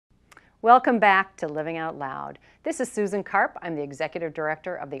Welcome back to Living Out Loud. This is Susan Karp. I'm the Executive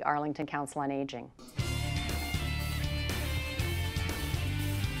Director of the Arlington Council on Aging.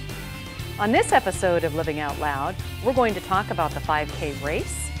 On this episode of Living Out Loud, we're going to talk about the 5K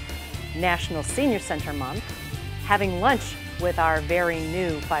race, National Senior Center Month, having lunch with our very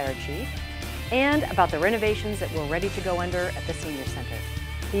new fire chief, and about the renovations that we're ready to go under at the Senior Center.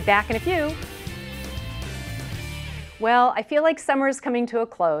 Be back in a few. Well, I feel like summer is coming to a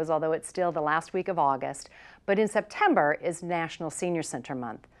close, although it's still the last week of August, but in September is National Senior Center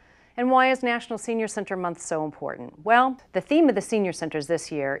Month. And why is National Senior Center Month so important? Well, the theme of the senior centers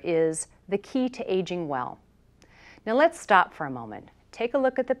this year is the key to aging well. Now let's stop for a moment. Take a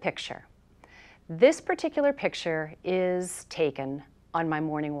look at the picture. This particular picture is taken on my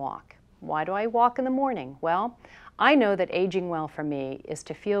morning walk. Why do I walk in the morning? Well, I know that aging well for me is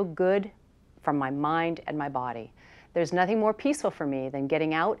to feel good from my mind and my body. There's nothing more peaceful for me than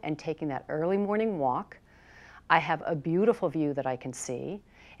getting out and taking that early morning walk. I have a beautiful view that I can see,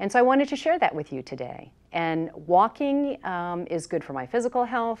 and so I wanted to share that with you today. And walking is good for my physical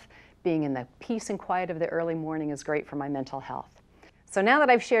health. Being in the peace and quiet of the early morning is great for my mental health. So now that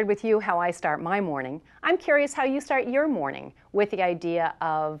I've shared with you how I start my morning, I'm curious how you start your morning with the idea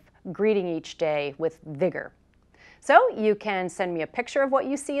of greeting each day with vigor. So you can send me a picture of what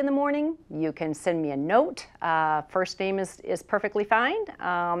you see in the morning. You can send me a note. First name is perfectly fine,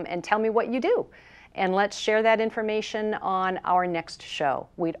 and tell me what you do. And let's share that information on our next show.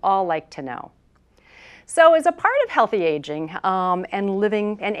 We'd all like to know. So as a part of healthy aging and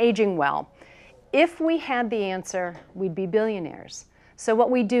living and aging well, if we had the answer, we'd be billionaires. So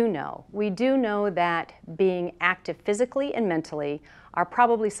what we do know that being active physically and mentally are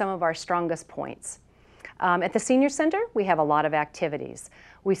probably some of our strongest points. At the Senior Center, we have a lot of activities.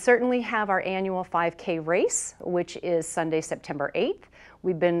 We certainly have our annual 5K race, which is Sunday, September 8th.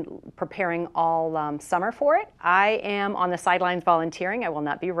 We've been preparing all summer for it. I am on the sidelines volunteering. I will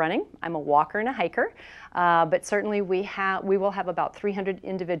not be running. I'm a walker and a hiker, but certainly we will have about 300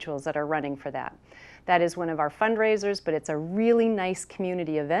 individuals that are running for that. That is one of our fundraisers, but it's a really nice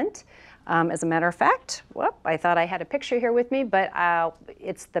community event. As a matter of fact, I thought I had a picture here with me, but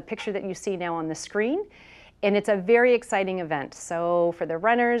it's the picture that you see now on the screen. And it's a very exciting event. So for the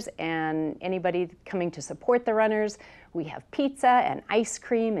runners and anybody coming to support the runners, we have pizza and ice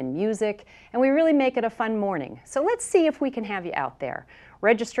cream and music, and we really make it a fun morning. So let's see if we can have you out there.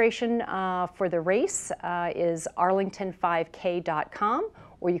 Registration for the race is arlington5k.com,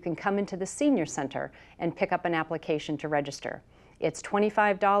 or you can come into the Senior Center and pick up an application to register. It's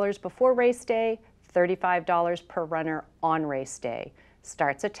 $25 before race day, $35 per runner on race day.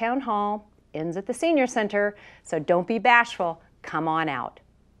 Starts at Town Hall, ends at the Senior Center, so don't be bashful, come on out.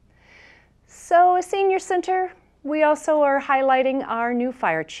 So a Senior Center, we also are highlighting our new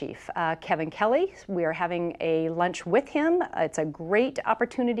fire chief, Kevin Kelly. We are having a lunch with him. It's a great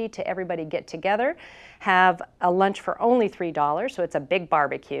opportunity to everybody get together, have a lunch for only $3, so it's a big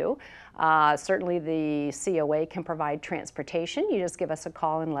barbecue. Certainly the COA can provide transportation. You just give us a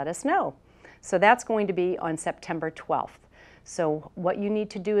call and let us know. So that's going to be on September 12th. So what you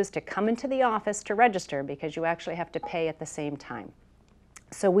need to do is to come into the office to register, because you actually have to pay at the same time.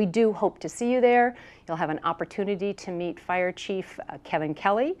 So we do hope to see you there. You'll have an opportunity to meet Fire Chief Kevin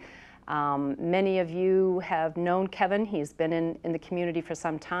Kelly. Many of you have known Kevin. He's been in the community for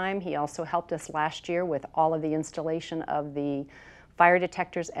some time. He also helped us last year with all of the installation of the fire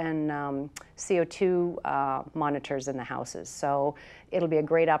detectors and CO2 monitors in the houses. So it'll be a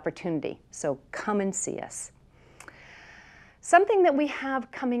great opportunity. So come and see us. Something that we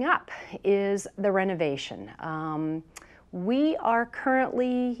have coming up is the renovation. We are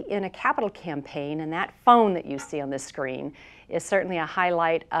currently in a capital campaign, and that phone that you see on the screen is certainly a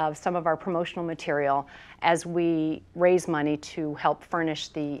highlight of some of our promotional material as we raise money to help furnish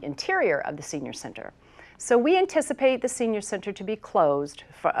the interior of the Senior Center. So we anticipate the Senior Center to be closed,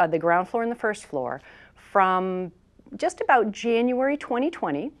 for, the ground floor and the first floor, from just about January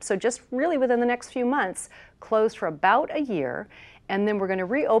 2020, so just really within the next few months, closed for about a year, and then we're going to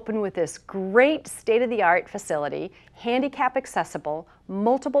reopen with this great state-of-the-art facility, handicap accessible,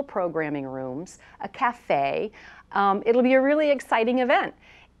 multiple programming rooms, a cafe. It'll be a really exciting event,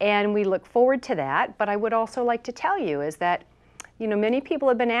 and we look forward to that. But I would also like to tell you is that, you know, many people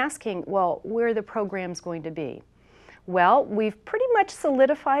have been asking, well, where are the programs going to be? Well, we've pretty much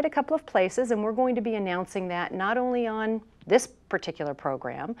solidified a couple of places, and we're going to be announcing that not only on this particular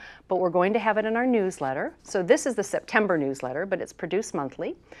program, but we're going to have it in our newsletter. So this is the September newsletter, but it's produced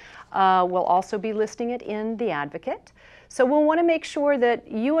monthly. We'll also be listing it in The Advocate. So we'll want to make sure that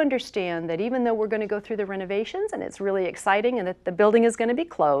you understand that even though we're going to go through the renovations and it's really exciting and that the building is going to be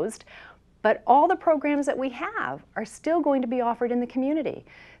closed, But all the programs that we have are still going to be offered in the community.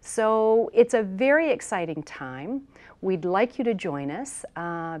 So it's a very exciting time. We'd like you to join us.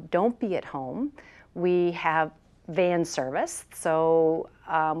 Don't be at home. We have van service, so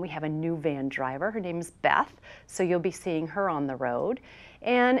we have a new van driver. Her name is Beth, so you'll be seeing her on the road.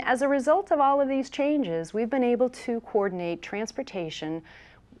 And as a result of all of these changes, we've been able to coordinate transportation,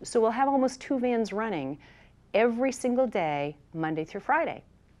 so we'll have almost 2 vans running every single day, Monday through Friday.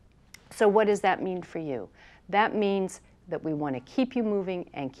 So what does that mean for you? That means that we want to keep you moving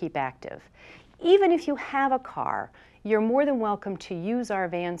and keep active. Even if you have a car, you're more than welcome to use our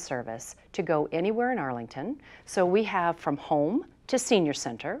van service to go anywhere in Arlington. So we have from home to senior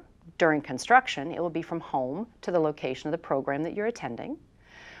center. During construction, it will be from home to the location of the program that you're attending.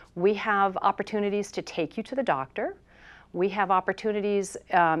 We have opportunities to take you to the doctor. We have opportunities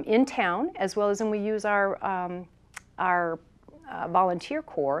in town, as well as when we use our volunteer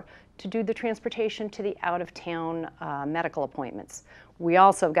corps to do the transportation to the out-of-town medical appointments. We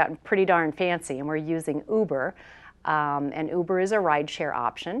also have gotten pretty darn fancy, and we're using Uber. And Uber is a ride-share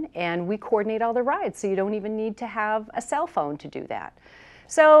option, and we coordinate all the rides, so you don't even need to have a cell phone to do that.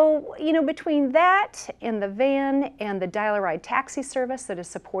 So, you know, between that and the van and the dial-a-ride taxi service that is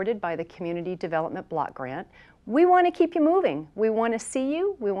supported by the Community Development Block Grant, we want to keep you moving. We want to see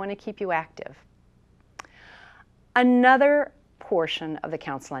you. We want to keep you active. Another portion of the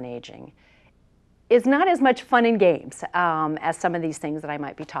Council on Aging is not as much fun and games as some of these things that I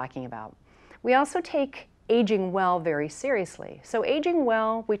might be talking about. We also take aging well very seriously. So aging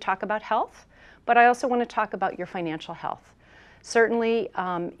well, we talk about health, but I also want to talk about your financial health. Certainly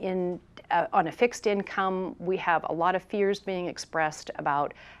on a fixed income, we have a lot of fears being expressed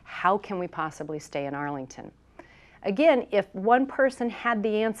about how can we possibly stay in Arlington. Again, if one person had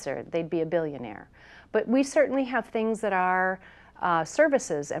the answer, they'd be a billionaire. But we certainly have things that are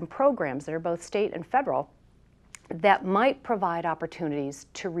services and programs that are both state and federal that might provide opportunities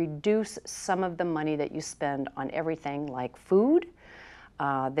to reduce some of the money that you spend on everything like food.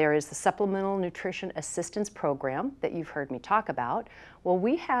 There is the Supplemental Nutrition Assistance Program that you've heard me talk about. Well,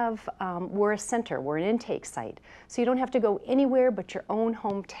 we're a center, we're an intake site, so you don't have to go anywhere but your own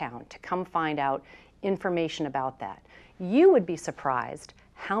hometown to come find out information about that. You would be surprised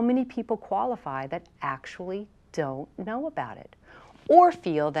how many people qualify that actually don't know about it or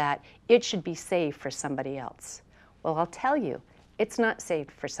feel that it should be saved for somebody else. Well, I'll tell you, it's not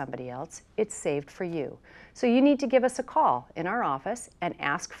saved for somebody else, it's saved for you. So you need to give us a call in our office and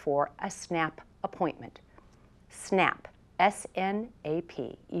ask for a SNAP appointment. SNAP,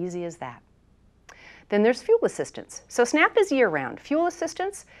 S-N-A-P, easy as that. Then there's fuel assistance. So SNAP is year-round. Fuel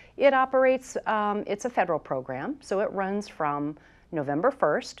assistance, it operates, it's a federal program, so it runs from November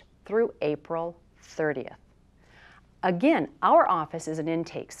 1st through April 30th. Again, our office is an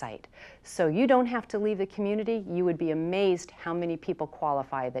intake site, so you don't have to leave the community. You would be amazed how many people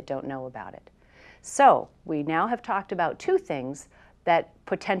qualify that don't know about it. So we now have talked about 2 things that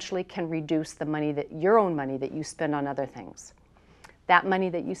potentially can reduce the money your own money that you spend on other things. That money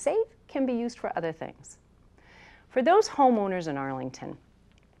that you save can be used for other things. For those homeowners in Arlington,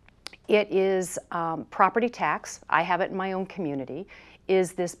 it is property tax. I have it in my own community,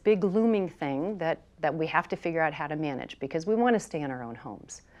 is this big looming thing that we have to figure out how to manage because we want to stay in our own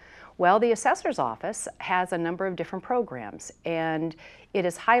homes. Well, the assessor's office has a number of different programs, and it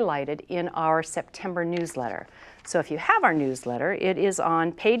is highlighted in our September newsletter. So if you have our newsletter, it is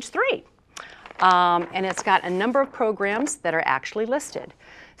on page 3. And it's got a number of programs that are actually listed.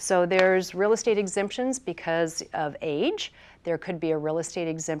 So there's real estate exemptions because of age. There could be a real estate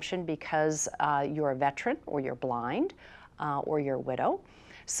exemption because you're a veteran or you're blind or you're a widow.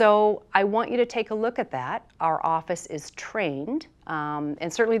 So I want you to take a look at that. Our office is trained,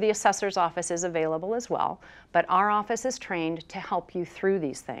 and certainly the assessor's office is available as well, but our office is trained to help you through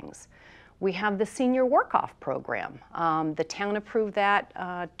these things. We have the Senior Work-Off program. The town approved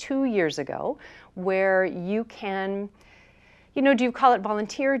that 2 years ago, where you can, do you call it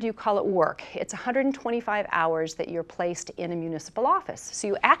volunteer, do you call it work? It's 125 hours that you're placed in a municipal office. So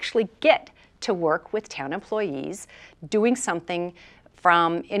you actually get to work with town employees doing something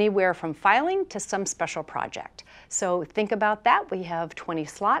from anywhere from filing to some special project. So think about that. We have 20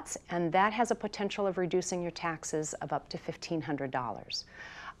 slots, and that has a potential of reducing your taxes of up to $1,500.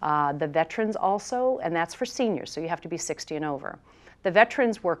 The veterans also, and that's for seniors, so you have to be 60 and over. The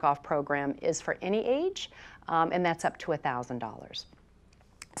Veterans Work-Off program is for any age, and that's up to $1,000.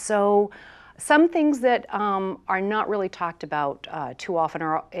 So some things that are not really talked about too often,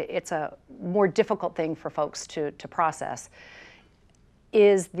 or it's a more difficult thing for folks to process,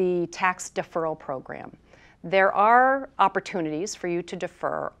 is the tax deferral program. there are opportunities for you to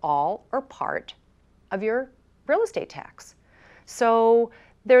defer all or part of your real estate tax. So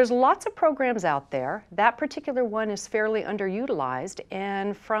there's lots of programs out there. That particular one is fairly underutilized,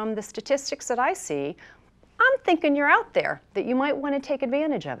 and from the statistics that I see, I'm thinking you're out there, that you might want to take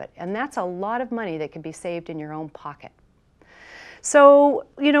advantage of it. And that's a lot of money that can be saved in your own pocket. So,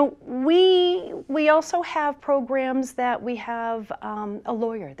 you know, we also have programs that we have a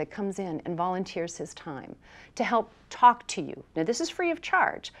lawyer that comes in and volunteers his time to help talk to you. Now, this is free of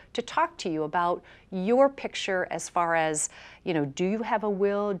charge, to talk to you about your picture as far as, you know, do you have a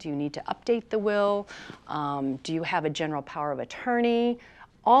will? Do you need to update the will? Do you have a general power of attorney?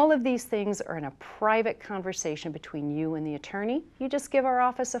 All of these things are in a private conversation between you and the attorney. You just give our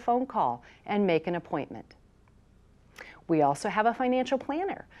office a phone call and make an appointment. We also have a financial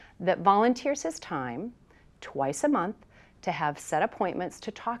planner that volunteers his time twice a month to have set appointments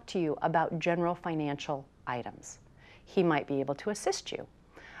to talk to you about general financial items. He might be able to assist you.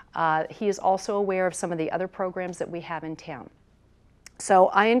 He is also aware of some of the other programs that we have in town. So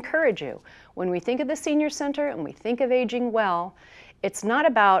I encourage you, when we think of the senior center and we think of aging well, it's not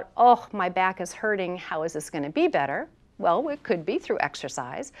about, oh, my back is hurting, how is this going to be better? Well, it could be through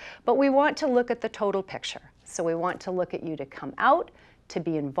exercise, but we want to look at the total picture. So we want to look at you to come out, to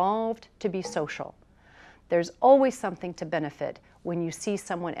be involved, to be social. There's always something to benefit when you see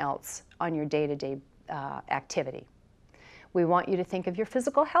someone else on your day-to-day activity. We want you to think of your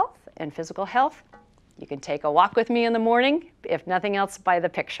physical health, and physical health, you can take a walk with me in the morning, if nothing else by the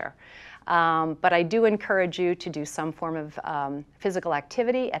picture. But I do encourage you to do some form of physical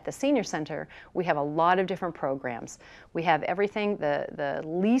activity. At the Senior Center, we have a lot of different programs. We have everything. The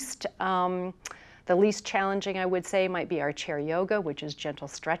least challenging, I would say, might be our chair yoga, which is gentle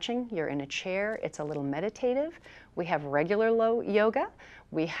stretching. You're in a chair. It's a little meditative. We have regular low yoga.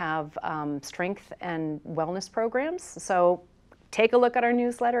 We have strength and wellness programs. So take a look at our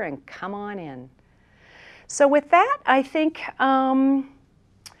newsletter and come on in. So with that, I think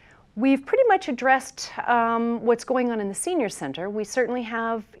we've pretty much addressed what's going on in the Senior Center. We certainly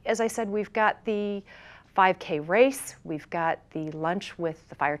have, as I said, we've got the 5K race. We've got the lunch with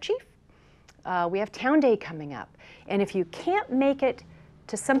the fire chief. We have Town Day coming up. And if you can't make it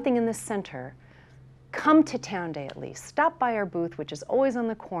to something in the center, come to Town Day at least. Stop by our booth, which is always on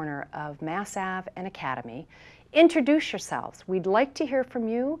the corner of Mass Ave and Academy. Introduce yourselves. We'd like to hear from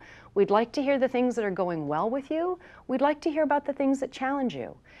you. We'd like to hear the things that are going well with you. We'd like to hear about the things that challenge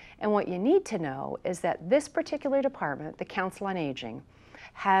you. And what you need to know is that this particular department, the Council on Aging,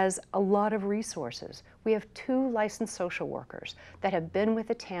 has a lot of resources. We have 2 licensed social workers that have been with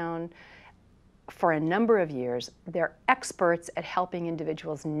the town for a number of years. They're experts at helping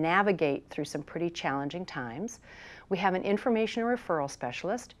individuals navigate through some pretty challenging times. We have an information and referral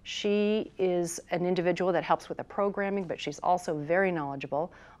specialist. She is an individual that helps with the programming, but she's also very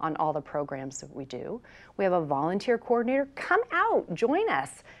knowledgeable on all the programs that we do. We have a volunteer coordinator. Come out, join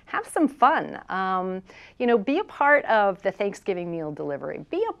us, have some fun. You know, be a part of the Thanksgiving meal delivery.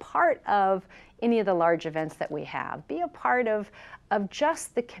 Be a part of any of the large events that we have. Be a part of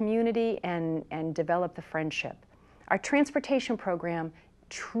just the community and develop the friendship. Our transportation program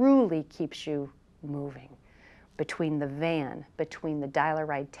truly keeps you moving. Between the van, between the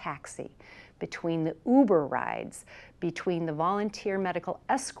dial-a-ride taxi, between the Uber rides, between the volunteer medical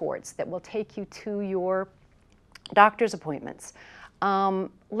escorts that will take you to your doctor's appointments.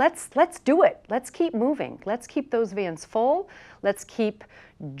 Let's do it. Let's keep moving. Let's keep those vans full. Let's keep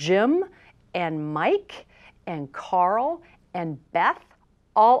Jim and Mike and Carl and Beth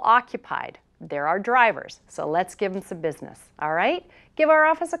all occupied. They're our drivers, so let's give them some business, all right? Give our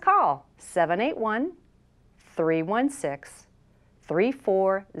office a call,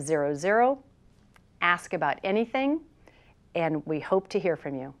 781-316-3400. Ask about anything, and we hope to hear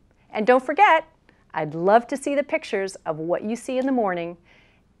from you. And don't forget, I'd love to see the pictures of what you see in the morning,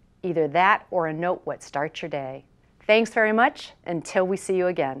 either that or a note what starts your day. Thanks very much. Until we see you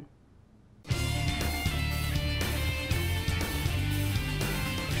again.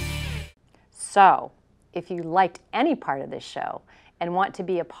 So, if you liked any part of this show and want to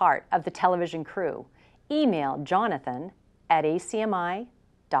be a part of the television crew, email Jonathan at acmi.tv.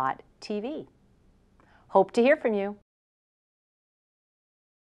 Hope to hear from you.